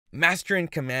Master and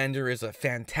Commander is a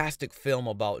fantastic film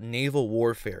about naval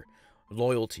warfare,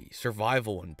 loyalty,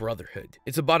 survival, and brotherhood.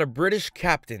 It's about a British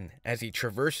captain as he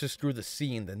traverses through the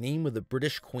sea in the name of the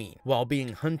British Queen while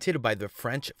being hunted by the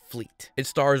French fleet. It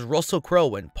stars Russell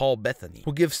Crowe and Paul Bettany,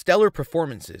 who give stellar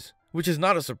performances, which is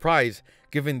not a surprise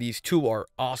given these two are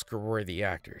Oscar-worthy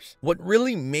actors. What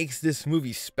really makes this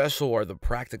movie special are the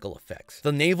practical effects.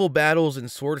 The naval battles and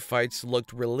sword fights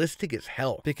looked realistic as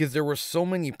hell because there were so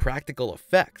many practical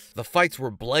effects. The fights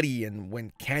were bloody, and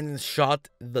when cannons shot,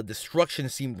 the destruction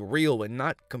seemed real and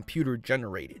not computer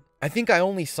generated. I think I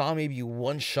only saw maybe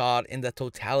one shot in the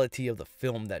totality of the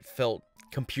film that felt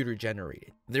computer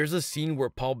generated. There's a scene where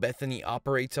Paul Bettany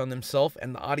operates on himself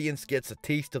and the audience gets a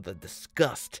taste of the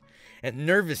disgust and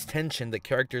nervous tension the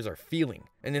characters are feeling.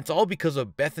 And it's all because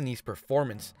of Bethany's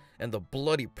performance and the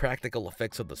bloody practical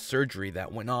effects of the surgery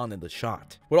that went on in the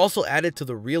shot. What also added to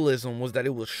the realism was that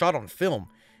it was shot on film,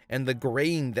 and the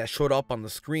grain that showed up on the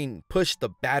screen pushed the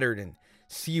battered and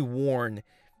sea-worn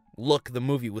look the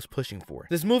movie was pushing for.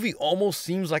 This movie almost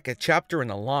seems like a chapter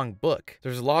in a long book.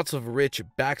 There's lots of rich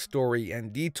backstory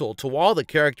and detail to all the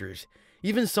characters,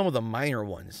 even some of the minor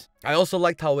ones. I also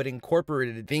liked how it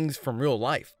incorporated things from real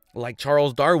life, like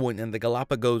Charles Darwin and the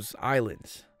Galapagos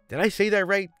Islands. Did I say that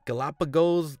right?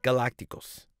 Galapagos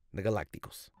Galacticos. The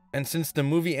Galacticos. And since the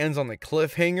movie ends on a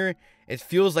cliffhanger, it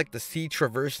feels like the sea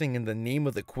traversing in the name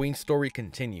of the Queen story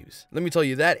continues. Let me tell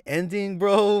you, that ending,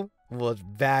 bro, was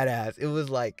badass. It was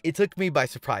like, it took me by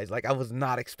surprise. Like, I was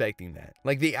not expecting that.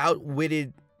 Like, they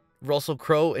outwitted Russell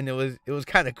Crowe, and it was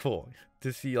kind of cool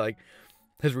to see, like,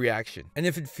 his reaction. And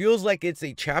if it feels like it's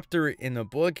a chapter in a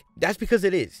book, that's because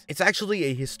it is. It's actually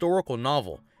a historical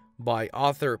novel by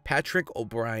author Patrick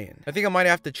O'Brien. I think I might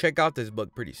have to check out this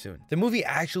book pretty soon. The movie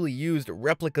actually used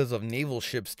replicas of naval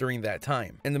ships during that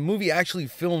time, and the movie actually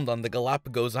filmed on the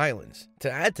Galapagos Islands.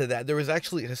 To add to that, there was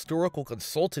actually a historical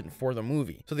consultant for the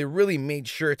movie, so they really made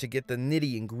sure to get the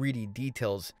nitty and gritty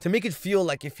details to make it feel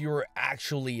like if you were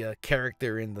actually a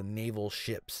character in the naval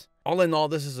ships. All in all,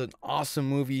 this is an awesome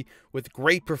movie with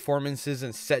great performances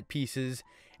and set pieces,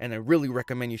 and I really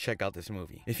recommend you check out this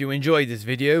movie. If you enjoyed this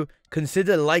video,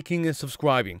 consider liking and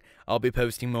subscribing. I'll be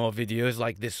posting more videos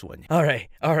like this one. All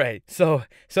right. So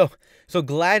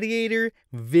Gladiator,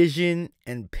 Vision,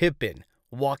 and Pippin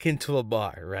walk into a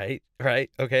bar, right?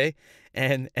 Okay.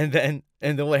 And then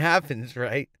what happens,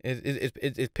 right?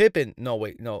 Is Pippin? No,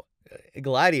 wait, no.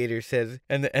 Gladiator says,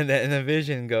 and the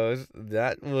Vision goes,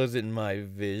 "That wasn't my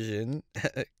vision."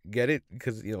 Get it?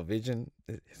 Because, you know, Vision,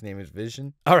 his name is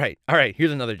Vision. All right.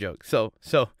 Here's another joke. So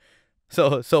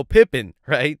Pippin,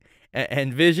 right,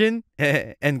 and Vision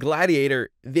and Gladiator,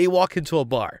 they walk into a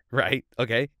bar, right?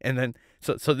 Okay, and then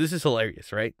so this is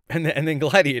hilarious, right? And then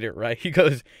Gladiator, right? He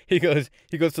goes to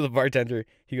the bartender.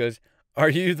 He goes, "Are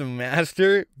you the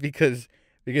master? Because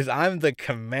I'm the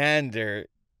commander."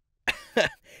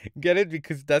 Get it?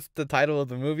 Because that's the title of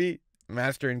the movie,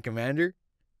 Master and Commander.